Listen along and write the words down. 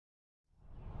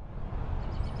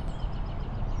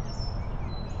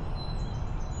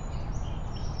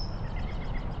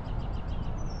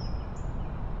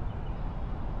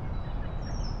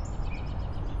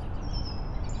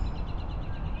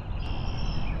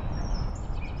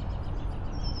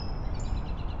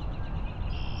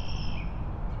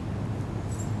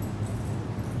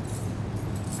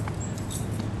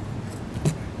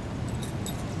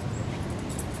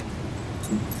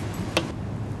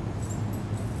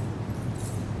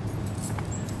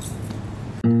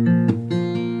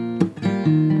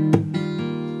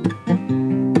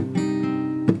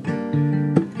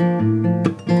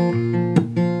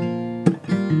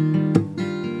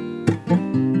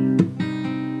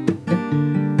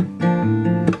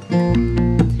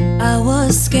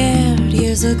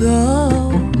years ago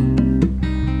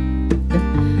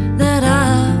that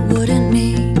I wouldn't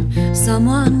meet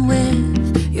someone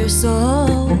with your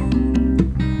soul,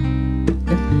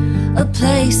 a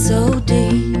place so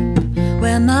deep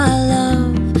where my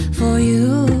love for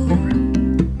you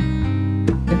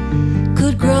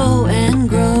could grow and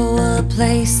grow, a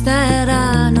place that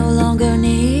I no longer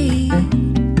need.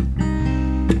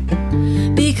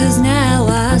 Because now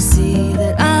I see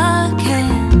that I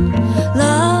can't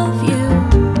love you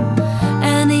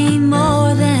any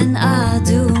more than I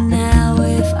do now.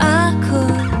 If I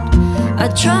could,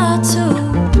 I'd try to,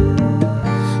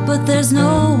 but there's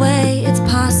no way it's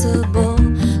possible.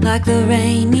 Like the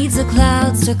rain needs the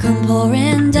clouds to come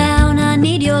pouring down, I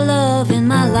need your love in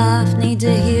my life, need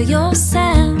to hear your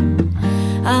sound.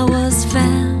 I was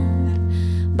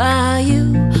found by you.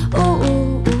 Ooh,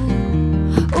 ooh, ooh,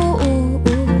 ooh, ooh,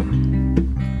 ooh.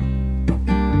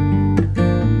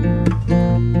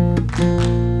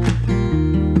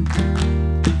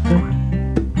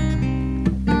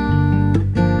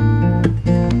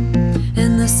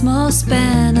 In the small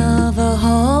span of a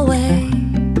hallway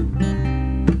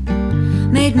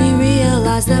made me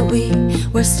realize that we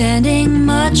were standing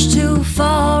much too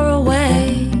far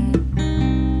away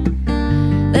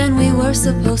than we were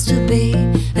supposed to be.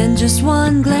 And just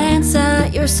one glance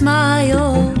at your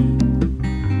smile,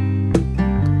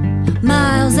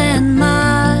 miles and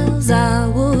miles I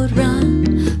would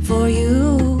run for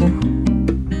you,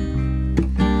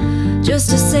 just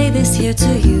to say this here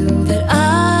to you, that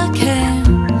I can't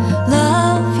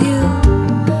love you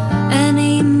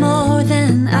any more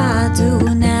than I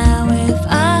do now. If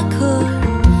I could,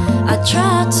 I'd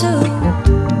try to,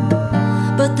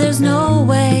 but there's no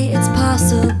way it's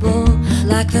possible.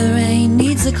 Like the rain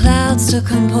needs the clouds to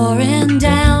come pouring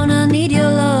down, I need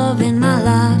your love in my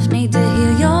life, need to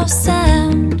hear your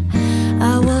sound.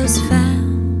 I was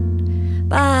found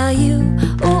by you.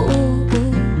 Ooh, ooh,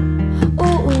 ooh,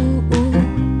 ooh, ooh, ooh.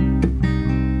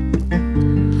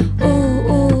 Ooh,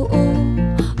 ooh, ooh,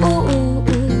 ooh,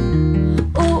 ooh,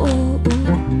 ooh, ooh.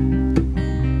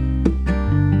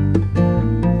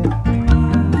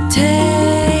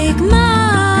 Take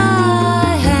my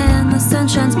hand, the sun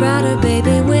shines brighter,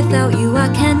 baby. Without you I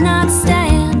cannot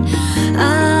stand.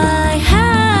 I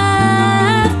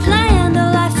have planned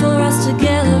a life for us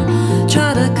together.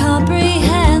 Try to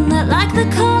comprehend that, like the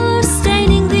colors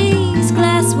staining these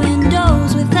glass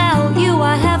windows. Without you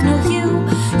I have no hue.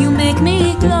 You make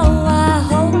me glow, I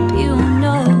hope you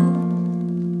know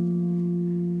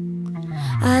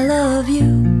I love you.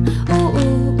 Ooh,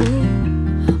 ooh, ooh.